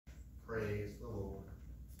praise the Lord.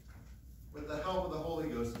 With the help of the Holy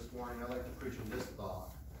Ghost this morning, I'd like to preach on this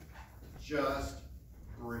thought. Just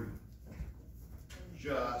breathe.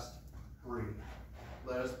 Just breathe.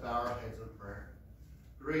 Let us bow our heads in prayer.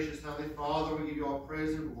 Gracious Heavenly Father, we give you all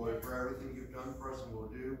praise and glory for everything you've done for us and will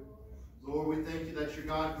do. Lord, we thank you that you're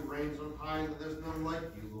God who reigns on high and that there's none like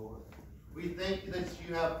you, Lord. We thank you that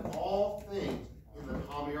you have all things in the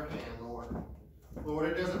palm of your hand, Lord. Lord,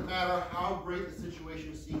 it doesn't matter how great the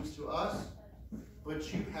situation seems to us,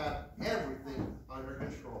 but you have everything under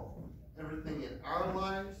control. Everything in our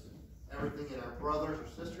lives, everything in our brothers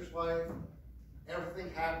or sisters' life,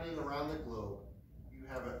 everything happening around the globe. You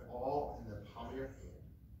have it all in the palm of your hand.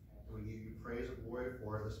 And we give you praise and glory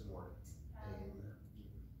for it this morning. Amen.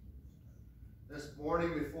 This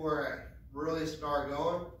morning, before I really start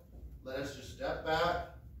going, let us just step back,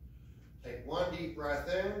 take one deep breath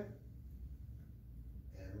in,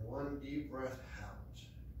 and one deep breath out.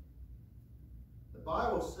 The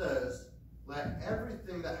Bible says, let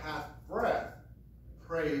everything that hath breath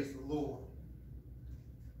praise the Lord.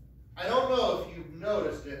 I don't know if you've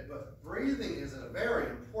noticed it, but breathing is a very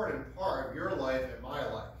important part of your life and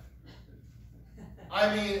my life.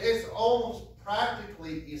 I mean, it's almost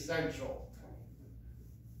practically essential.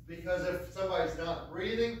 Because if somebody's not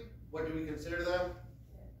breathing, what do we consider them?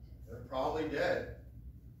 They're probably dead.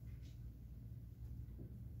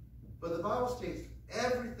 But the Bible states,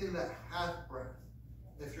 everything that hath breath,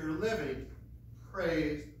 if you're living,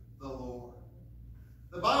 praise the Lord.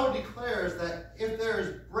 The Bible declares that if there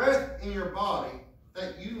is breath in your body,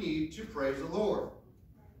 that you need to praise the Lord.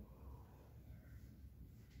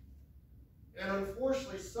 And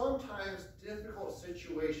unfortunately, sometimes difficult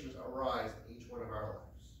situations arise in each one of our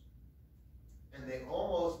lives. And they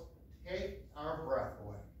almost take our breath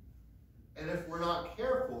away. And if we're not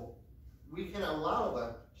careful, we can allow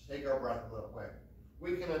them to take our breath away.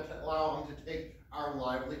 We can allow them to take our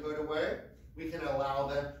livelihood away. We can allow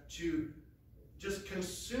them to just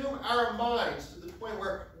consume our minds to the point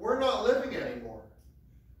where we're not living anymore.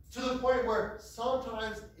 To the point where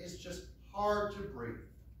sometimes it's just hard to breathe.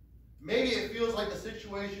 Maybe it feels like the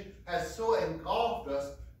situation has so engulfed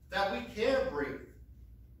us that we can't breathe.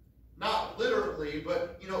 Not literally,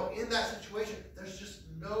 but, in that situation, there's just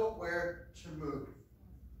nowhere to move.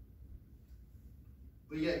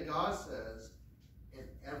 But yet God says, in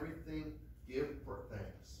everything give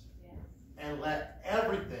thanks. Yes. And let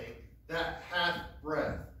everything that hath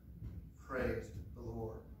breath praise the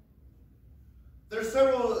Lord. There's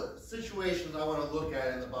several situations I want to look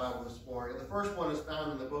at in the Bible this morning. The first one is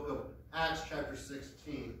found in the book of Acts chapter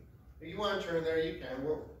 16. If you want to turn there, you can.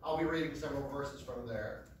 I'll be reading several verses from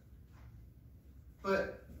there.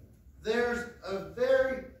 But there's a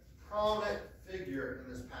very prominent figure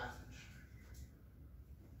in this passage.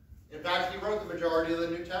 In fact, he wrote the majority of the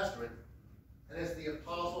New Testament, and it's the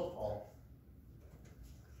Apostle Paul.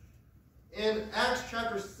 In Acts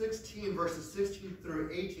chapter 16, verses 16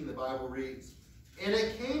 through 18, the Bible reads, And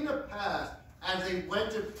it came to pass, as they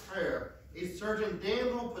went to prayer, a certain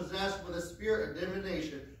damsel possessed with a spirit of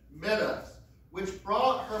divination met us, which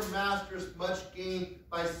brought her masters much gain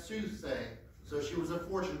by soothsaying. So she was a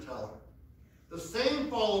fortune teller. The same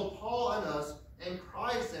followed Paul and us, and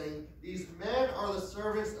cried, saying, These men are the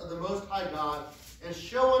servants of the Most High God, and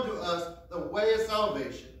show unto us the way of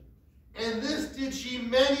salvation. And this did she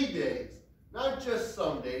many days, not just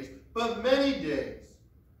some days, but many days.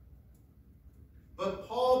 But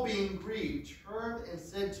Paul, being grieved, turned and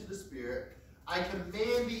said to the Spirit, I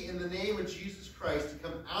command thee in the name of Jesus Christ to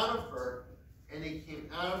come out of her. And he came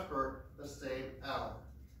out of her the same hour.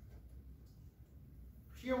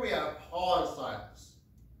 Here we have Paul and Silas.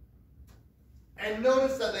 And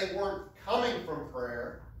notice that they weren't coming from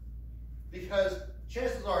prayer, because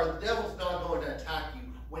chances are the devil's not going to attack you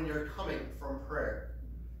when you're coming from prayer.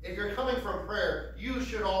 If you're coming from prayer, you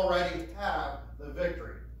should already have the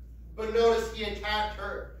victory. But notice he attacked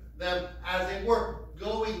them as they were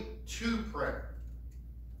going to prayer.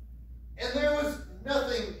 And there was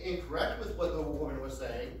nothing incorrect with what the woman was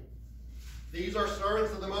saying. These are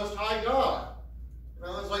servants of the Most High God.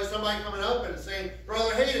 It's like somebody coming up and saying,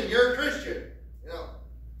 Brother Hayden, you're a Christian.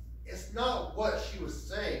 It's not what she was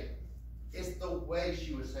saying. It's the way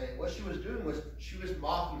she was saying. What she was doing was she was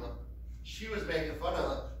mocking them. She was making fun of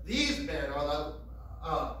them. These men are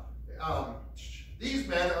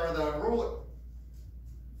the ruler.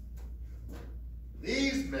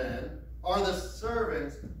 These men are the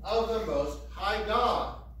servants of the Most High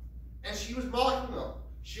God. And she was mocking them.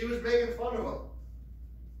 She was making fun of them.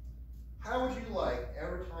 How would you like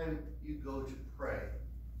every time you go to pray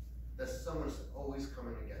that someone's always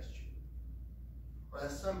coming against you? Or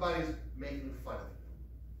that somebody's making fun of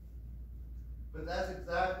But that's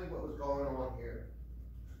exactly what was going on here.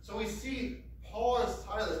 So we see Paul and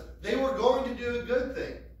Silas, they were going to do a good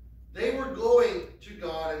thing. They were going to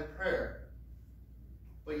God in prayer.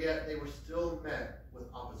 But yet they were still met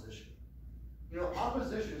with opposition. You know,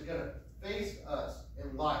 opposition is going to face us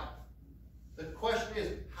in life. The question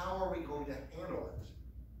is, how are we going to handle it?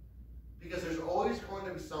 Because there's always going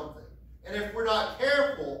to be something. And if we're not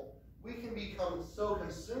careful, we can become so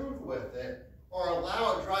consumed with it or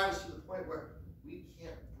allow it drive us to the point where we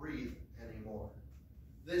can't breathe anymore.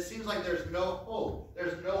 It seems like there's no hope.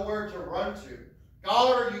 There's nowhere to run to.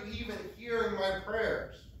 God, are you even hearing my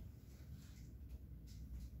prayers?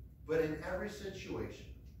 But in every situation,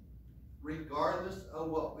 regardless of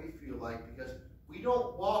what we feel like, because we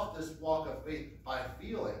don't walk this walk of faith by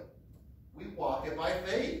feeling. We walk it by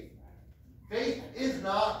faith. Faith is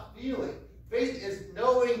not feeling. Faith is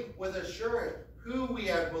knowing with assurance who we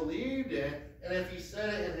have believed in, and if he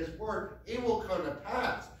said it in his word, it will come to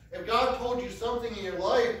pass. If God told you something in your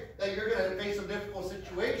life that you're going to face some difficult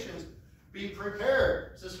situations, be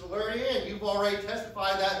prepared. Sister Lurianne, you've already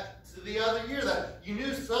testified that to the other year, that you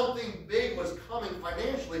knew something big was coming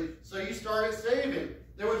financially, so you started saving.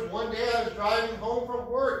 There was one day I was driving home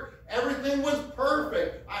from work. Everything was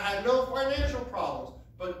perfect. I had no financial problems.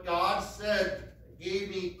 But God gave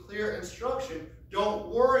me clear instruction, don't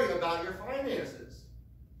worry about your finances.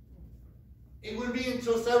 It would be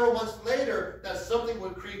until several months later that something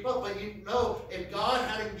would creep up. But you know, if God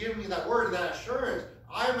hadn't given me that word and that assurance,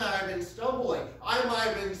 I might have been stumbling. I might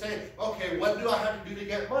have been saying, okay, what do I have to do to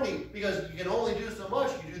get money? Because you can only do so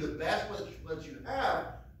much. You do the best with what you have.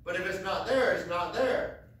 But if it's not there, it's not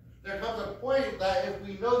there. There comes a point that if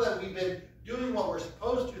we know that we've been doing what we're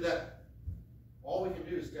supposed to, that all we can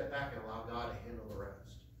do is step back and allow God to handle the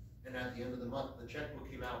rest. And at the end of the month, the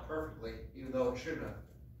checkbook came out perfectly, even though it shouldn't have.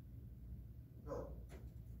 No.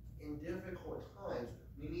 In difficult times,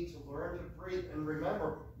 we need to learn to breathe and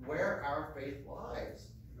remember where our faith lies.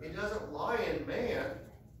 It doesn't lie in man,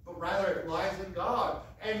 but rather it lies in God.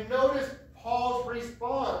 And notice Paul's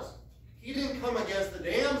response. He didn't come against the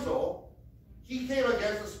damsel. He came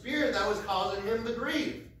against the spirit that was causing him the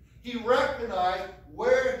grief. He recognized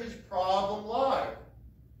where his problem lied.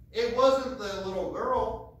 It wasn't the little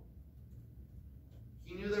girl.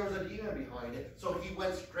 He knew there was a demon behind it, so he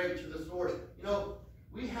went straight to the source. You know,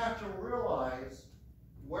 we have to realize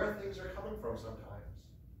where things are coming from sometimes.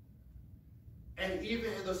 And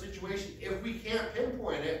even in those situations, if we can't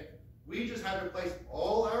pinpoint it, we just have to place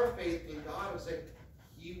all our faith in God and say,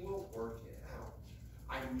 he will work it out.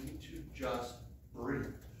 I need to just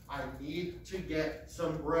breathe. I need to get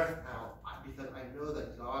some breath out because I know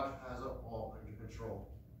that God has it all under control.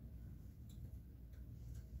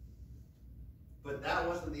 But that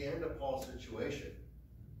wasn't the end of Paul's situation.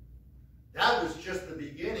 That was just the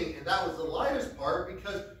beginning, and that was the lightest part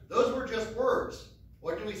because those were just words.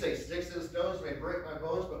 What do we say? Sticks and stones may break my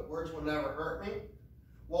bones, but words will never hurt me.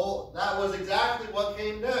 Well, that was exactly what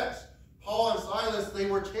came next. Paul and Silas, they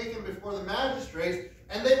were taken before the magistrates,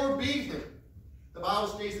 and they were beaten. The Bible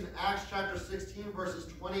states in Acts chapter 16,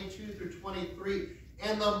 verses 22 through 23,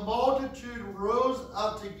 and the multitude rose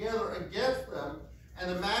up together against them, and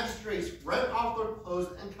the magistrates rent off their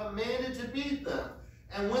clothes and commanded to beat them.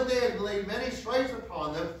 And when they had laid many stripes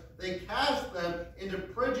upon them, they cast them into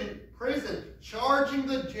prison, charging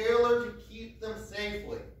the jailer to keep them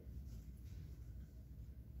safely.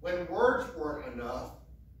 When words weren't enough,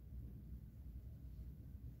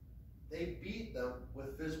 they beat them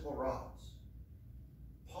with physical rods.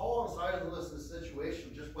 Paul and Silas'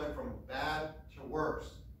 situation just went from bad to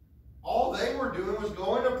worse. All they were doing was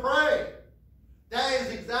going to pray. That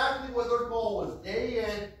is exactly what their goal was, day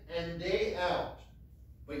in and day out.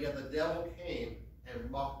 But yet the devil came and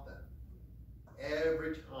mocked them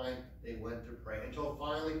every time they went to pray, until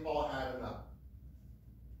finally Paul had enough.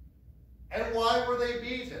 And why were they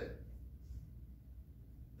beaten?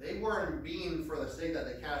 They weren't beaten for the sake that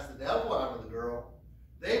they cast the devil out of the girl.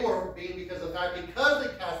 They were beaten because of the fact, because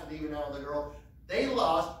they cast the demon out of the girl, they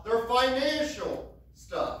lost their financial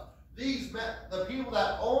stuff. The people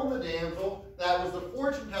that owned the damsel, that was the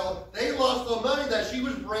fortune teller, they lost the money that she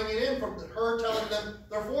was bringing in from her telling them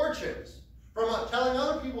their fortunes, from telling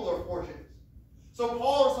other people their fortunes. So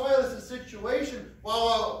Paul and Silas' situation,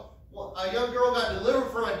 while a young girl got delivered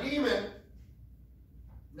from a demon,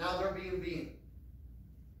 now they're being beaten.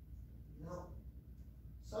 You know,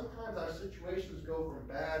 sometimes our situations go from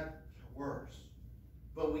bad to worse,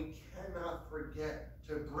 but we cannot forget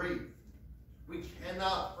to breathe. We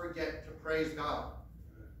cannot forget to praise God.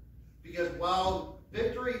 Because while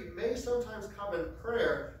victory may sometimes come in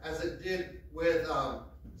prayer, as it did with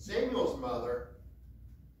Samuel's mother,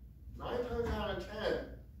 9 times out of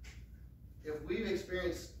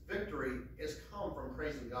experienced victory is come from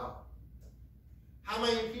praising God. How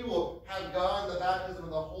many people have gotten the baptism of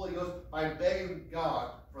the Holy Ghost by begging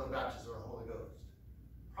God for the baptism of the Holy Ghost?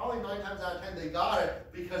 Probably 9 times out of 10 they got it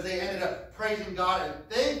because they ended up praising God and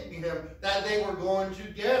thanking Him that they were going to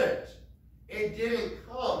get it. It didn't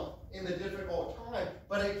come in the difficult time,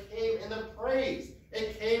 but it came in the praise.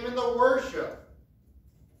 It came in the worship.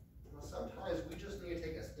 You know, sometimes we just need to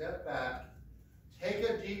take a step back, take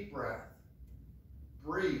a deep breath,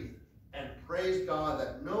 breathe, and praise God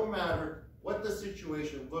that no matter what the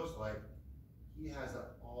situation looks like, He has it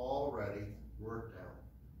already worked out.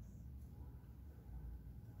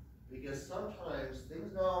 Because sometimes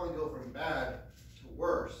things not only go from bad to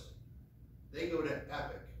worse, they go to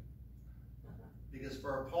epic. Because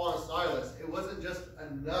for Paul and Silas, it wasn't just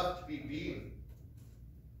enough to be beaten,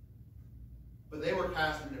 but they were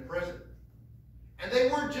cast into prison. And they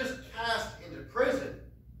weren't just cast into prison,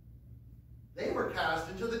 they were cast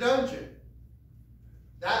into the dungeon.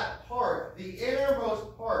 That part, the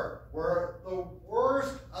innermost part, where the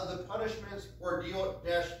worst of the punishments were dealt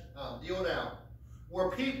out,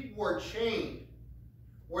 where people were chained,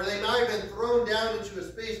 where they might have been thrown down into a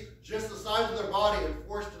space just the size of their body and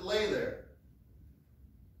forced to lay there.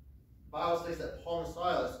 The Bible states that Paul and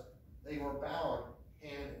Silas, they were bound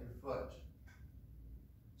hand and foot.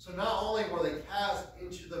 So not only were they cast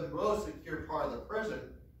into the most secure part of the prison,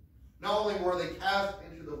 not only were they cast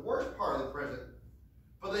into the worst part of the prison,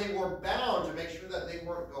 but they were bound to make sure that they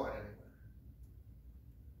weren't going anywhere.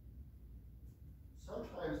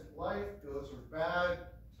 Sometimes life goes from bad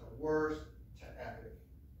to worse to epic.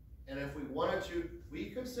 And if we wanted to, we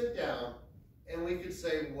could sit down and we could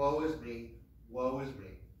say, woe is me, woe is me.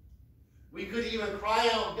 We could even cry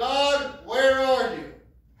out, God, where are you?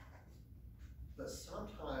 But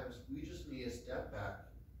sometimes we just need to step back,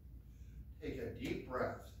 take a deep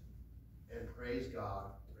breath, and praise God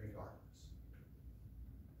regardless.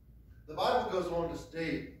 The Bible goes on to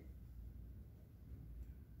state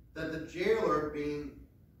that the jailer being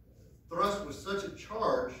thrust with such a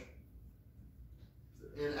charge,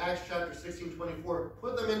 in Acts chapter 16:24,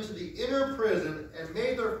 put them into the inner prison and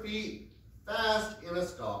made their feet fast in a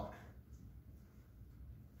stock.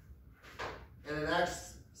 And in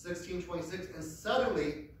Acts 16:26, and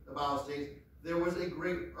suddenly, the Bible states, there was a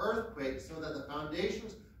great earthquake, so that the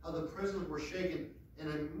foundations of the prisons were shaken, and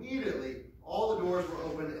immediately all the doors were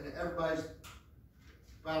opened and everybody's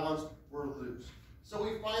bonds were loose. So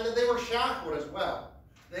we find that they were shackled as well.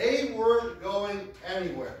 They weren't going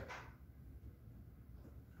anywhere.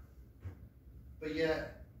 But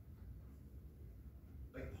yet,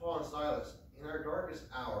 like Paul and Silas, in our darkest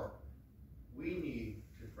hour, we need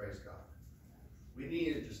to praise God. We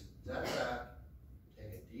need to just step back,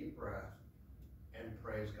 take a deep breath, and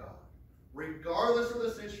praise God. Regardless of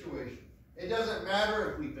the situation. It doesn't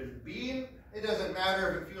matter if we've been beaten. It doesn't matter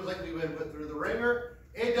if it feels like we've been put through the ringer.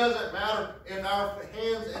 It doesn't matter if our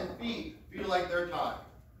hands and feet feel like they're tied.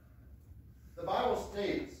 The Bible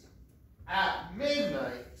states, at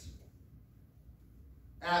midnight,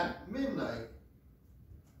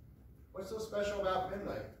 what's so special about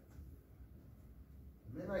midnight?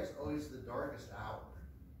 Midnight's always the darkest hour.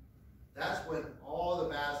 That's when all the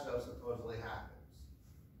bad stuff supposedly happens.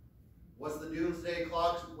 What's the doomsday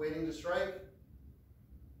clock waiting to strike?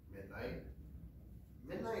 Midnight.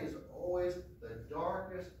 Midnight is always the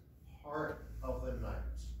darkest part of the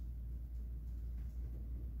night.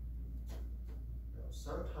 Now,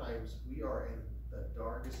 sometimes we are in the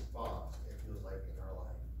darkest spots, it feels like, in our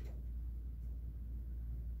life.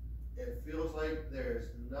 It feels like there's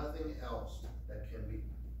nothing else that can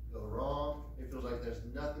go wrong. It feels like there's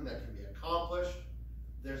nothing that can be accomplished.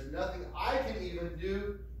 There's nothing I can even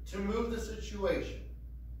do to move the situation.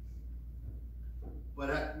 But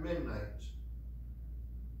at midnight,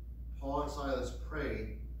 Paul and Silas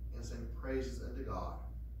prayed and sang praises unto God,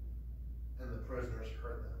 and the prisoners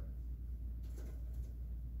heard them.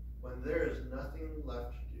 When there is nothing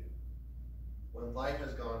left to do, when life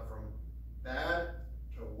has gone from bad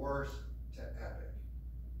to worse to epic,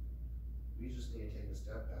 we just need to take a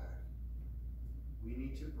step back. We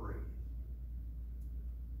need to breathe,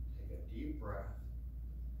 take a deep breath,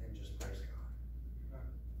 and just praise God.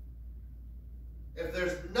 If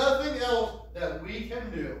there's nothing else that we can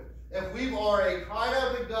do, if we've already cried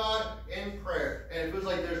out to God in prayer, and it feels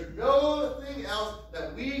like there's nothing else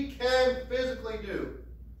that we can physically do,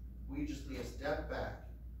 we just need to step back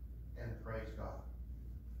and praise God.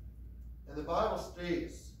 And the Bible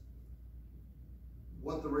states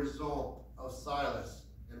what the result of Silas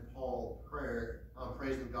and Paul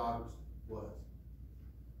praising God was.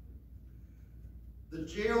 The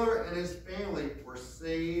jailer and his family were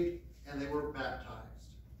saved and they were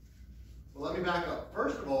baptized. Well, let me back up.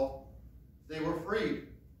 First of all, they were freed.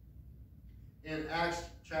 In Acts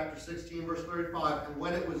chapter 16, verse 35, and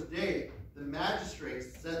when it was day, the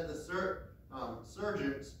magistrates sent the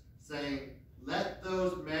sergeants, saying, "Let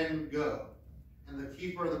those men go." And the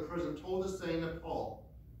keeper of the prison told the saying to Paul,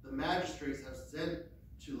 "The magistrates have sent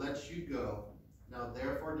to let you go. Now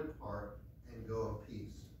therefore depart and go in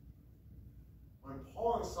peace." When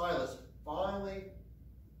Paul and Silas finally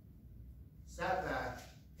sat back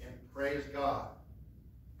and praised God,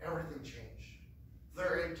 everything changed.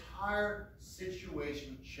 Their entire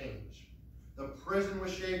situation changed. The prison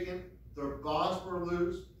was shaken. Their bonds were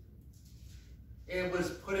loosed. It was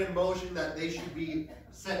put in motion that they should be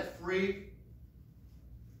set free.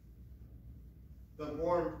 But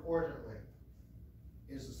more importantly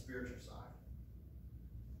is the spiritual side.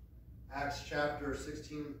 Acts chapter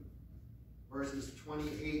 16, verses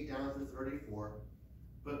 28 down through 34.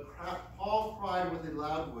 But Paul cried with a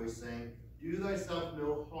loud voice, saying, "Do thyself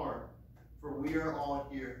no harm, for we are all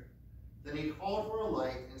here." Then he called for a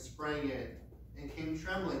light and sprang in, and came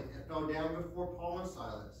trembling and fell down before Paul and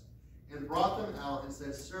Silas, and brought them out and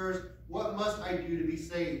said, "Sirs, what must I do to be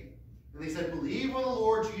saved?" And they said, "Believe on the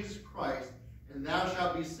Lord Jesus Christ, and thou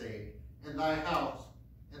shalt be saved, and thy house."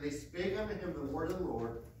 And they spake unto him the word of the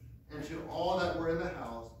Lord, and to all that were in the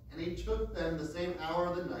house. And he took them the same hour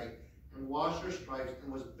of the night, and washed their stripes,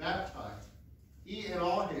 and was baptized, he and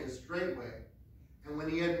all his, straightway. And when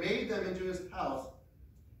he had made them into his house,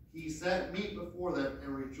 he set meat before them,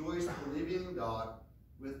 and rejoiced, believing in God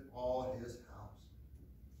with all his house.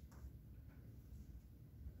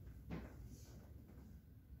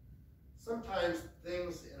 Sometimes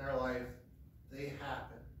things in our life, they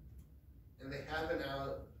happen. And they happen out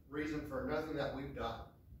of reason for nothing that we've done.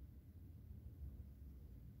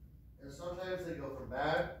 And sometimes they go from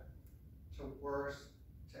bad to worse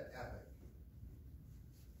to epic.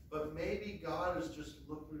 But maybe God is just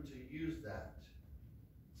looking to use that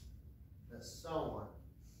someone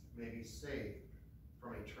may be saved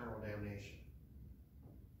from eternal damnation.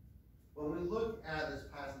 When we look at this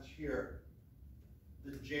passage here,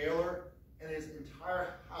 the jailer and his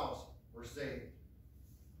entire house were saved.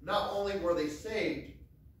 Not only were they saved,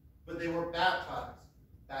 but they were baptized.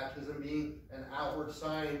 Baptism being an outward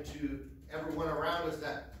sign to everyone around us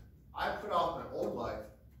that I put off my old life,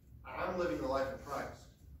 and I'm living the life of Christ.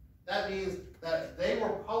 That means that they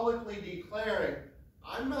were publicly declaring,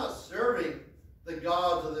 I'm not serving the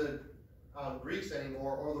gods of the Greeks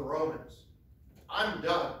anymore or the Romans. I'm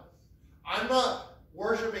done. I'm not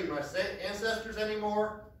worshiping my ancestors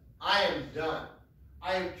anymore. I am done.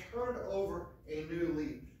 I have turned over a new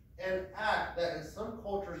leaf. An act that in some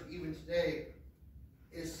cultures even today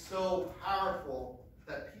is so powerful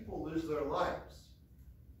that people lose their lives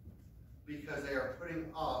because they are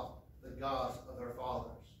putting off the gods of their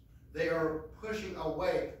fathers. They are pushing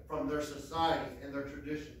away from their society and their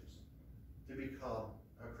traditions to become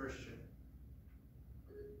a Christian.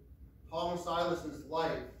 Paul and Silas's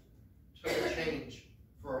life took a change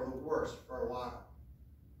for the worse for a while.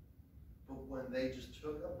 But when they just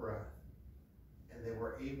took a breath and they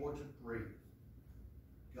were able to breathe,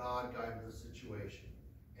 God guided the situation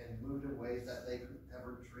and moved in ways that they could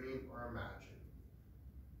never dream or imagine.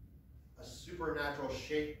 A supernatural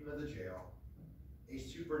shaking of the jail, a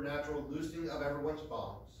supernatural loosing of everyone's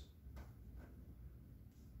bonds,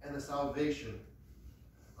 and the salvation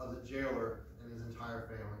of the jailer and his entire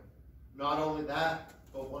family. Not only that,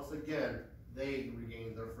 but once again, they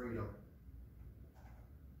regained their freedom.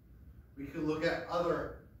 We could look at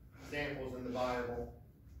other examples in the Bible.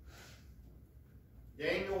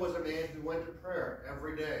 Daniel was a man who went to prayer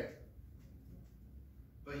every day,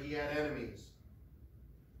 but he had enemies.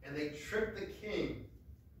 And they tricked the king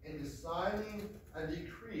into signing a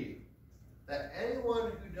decree that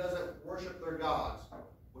anyone who doesn't worship their gods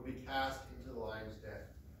would be cast into the lion's den.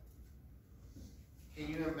 Can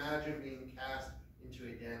you imagine being cast into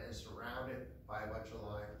a den and surrounded by a bunch of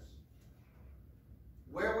lions?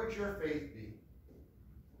 Where would your faith be?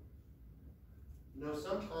 You know,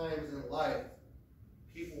 sometimes in life,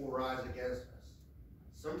 people will rise against us.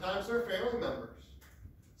 Sometimes they're family members.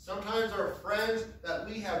 Sometimes they're friends that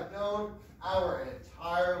we have known our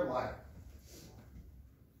entire life.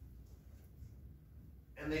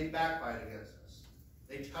 And they backbite against us.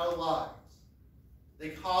 They tell lies. They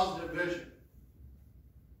cause division.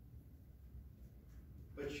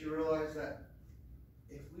 But you realize that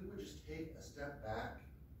if we would just take a step back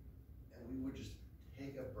and we would just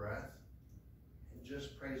take a breath and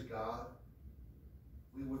just praise God,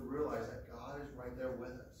 we would realize that God is right there with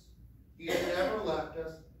us. He has never left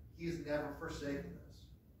us. He has never forsaken us.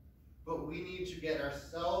 but we need to get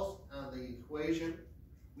ourselves out of the equation.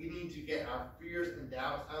 We need to get our fears and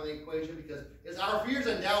doubts out of the equation, because it's our fears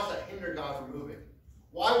and doubts that hinder God from moving.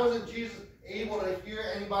 Why wasn't Jesus able to hear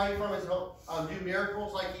anybody from his home do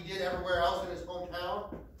miracles like he did everywhere else in his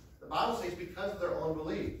hometown? The Bible says because of their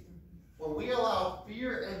unbelief. When we allow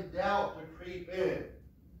fear and doubt to creep in,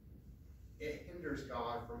 it hinders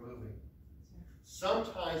God from moving.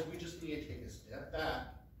 Sometimes we just need to take a step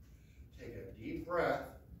back, take a deep breath,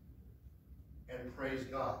 and praise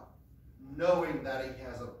God, knowing that he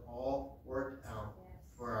has it all worked out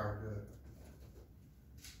for our good.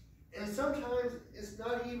 And sometimes it's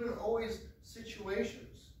not even always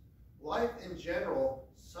situations. Life in general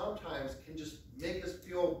sometimes can just make us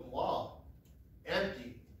feel blah,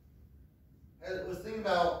 empty. And I was thinking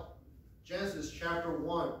about Genesis chapter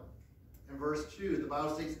 1 and verse 2. The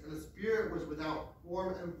Bible states, "And the Spirit was without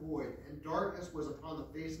form and void, and darkness was upon the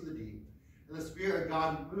face of the deep, and the Spirit of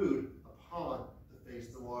God moved upon the face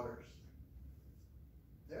of the waters."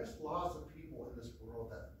 There's lots of people in this world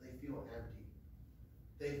that they feel empty.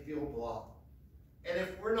 They feel blah. And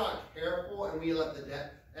if we're not careful and we let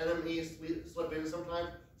the enemy slip in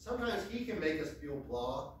sometimes he can make us feel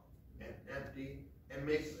blah and empty and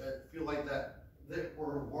makes it feel like that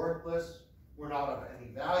we're worthless, we're not of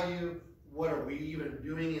any value, what are we even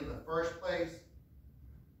doing in the first place?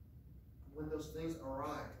 When those things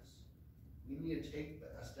arise, we need to take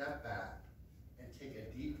a step back and take a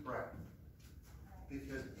deep breath.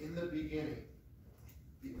 Because in the beginning,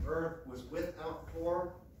 the earth was without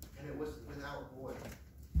form and it was without void.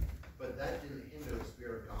 But that didn't hinder the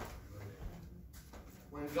Spirit of God from moving.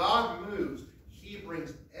 When God moves, he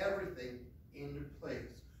brings everything into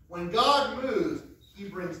place. When God moves, he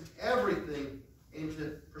brings everything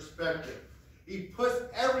into perspective. He puts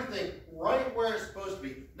everything right where it's supposed to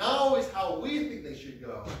be. Not always how we think they should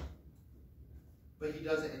go, but he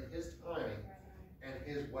does it in his timing and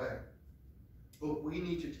his way. But we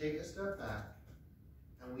need to take a step back,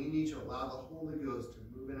 and we need to allow the Holy Ghost to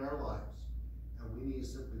move in our lives. And we need to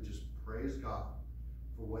simply just praise God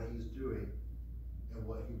for what he's doing and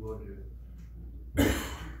what he will do.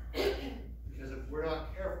 Because if we're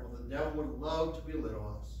not careful, the devil would love to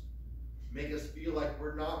belittle us, make us feel like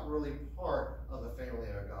we're not really part of the family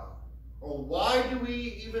of God. Or why do we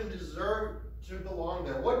even deserve to belong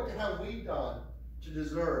there? What have we done to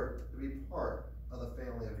deserve to be part of the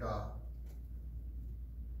family of God?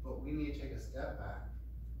 But we need to take a step back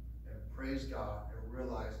and praise God and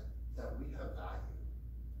realize that we have value.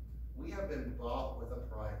 We have been bought with a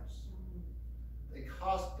price. It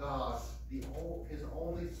cost God his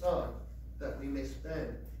only Son that we may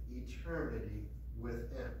spend eternity with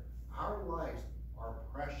him. Our lives are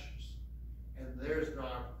precious, and there's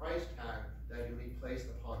not a price tag that can be placed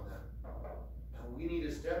upon them. And we need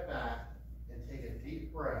to step back and take a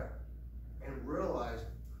deep breath and realize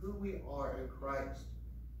who we are in Christ.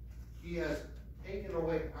 He has taken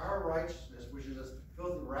away our righteousness, which is as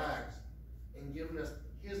filthy rags, and given us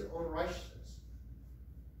his own righteousness.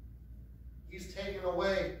 He's taken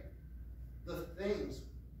away the things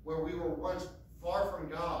where we were once far from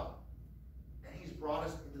God, and he's brought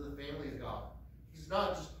us into the family of God. He's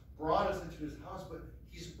not just brought us into his house, but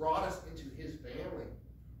he's brought us into his family.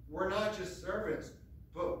 We're not just servants,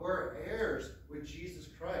 but we're heirs with Jesus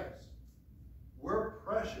Christ. We're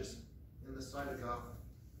precious in the sight of God.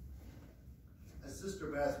 As Sister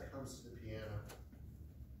Beth comes to the piano,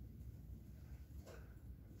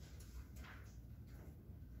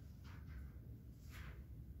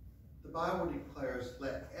 the Bible declares,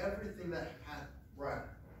 "Let everything that hath breath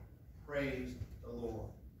praise the Lord."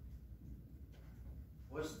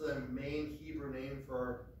 What's the main Hebrew name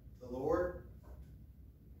for the Lord?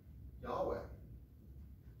 Yahweh.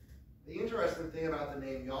 The interesting thing about the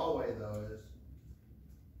name Yahweh, though, is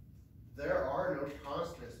there are no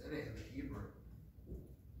consonants in it in the Hebrew.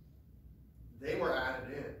 They were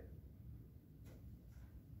added in.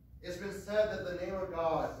 It's been said that the name of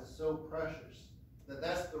God is so precious that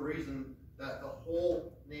that's the reason that the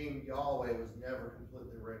whole name Yahweh was never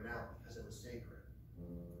completely written out, because it was sacred.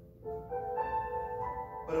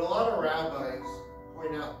 But a lot of rabbis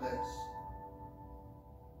point out this.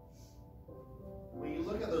 When you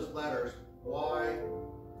look at those letters, YHWH.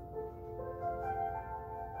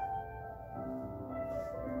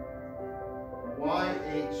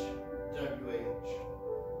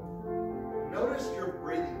 Notice your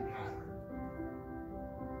breathing pattern.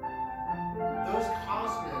 Those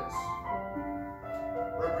consonants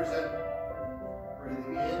represent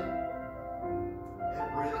breathing in and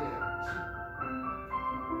breathing out.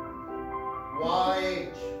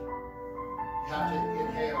 YH, you have to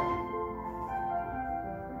inhale.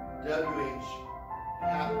 WH,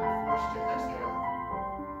 to exhale.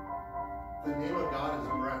 The name of God is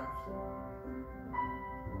breath.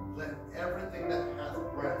 Let everything that hath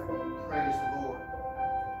breath praise the Lord.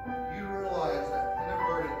 You realize that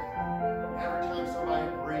inadvertently, every time somebody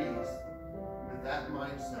breathes with that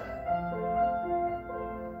mindset,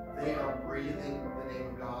 they are breathing the name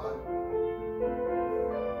of God.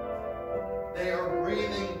 They are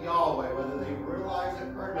breathing Yahweh, whether they realize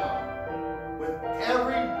it or not. With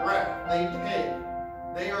every breath they take,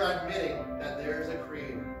 they are admitting that there is a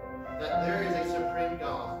Creator, that there is a Supreme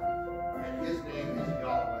God, and His name is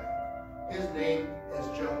Yahweh. His name is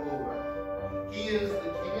Jehovah. He is the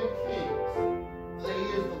King of Kings. He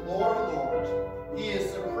is the Lord of Lords. He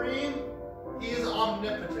is supreme. He is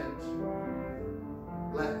omnipotent.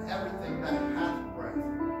 Let everything that hath breath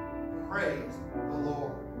praise the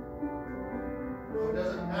Lord. It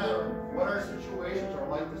doesn't matter what our situations are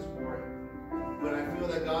like this morning. But I feel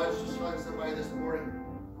that God's just telling somebody this morning,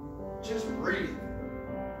 just breathe.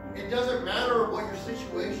 It doesn't matter what your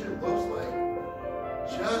situation looks like.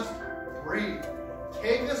 Just breathe.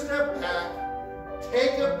 Take a step back,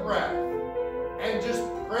 take a breath, and just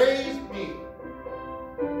praise me.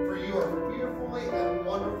 For you are fearfully and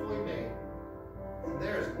wonderfully made. And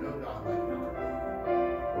there is no God like you.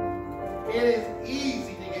 It is easy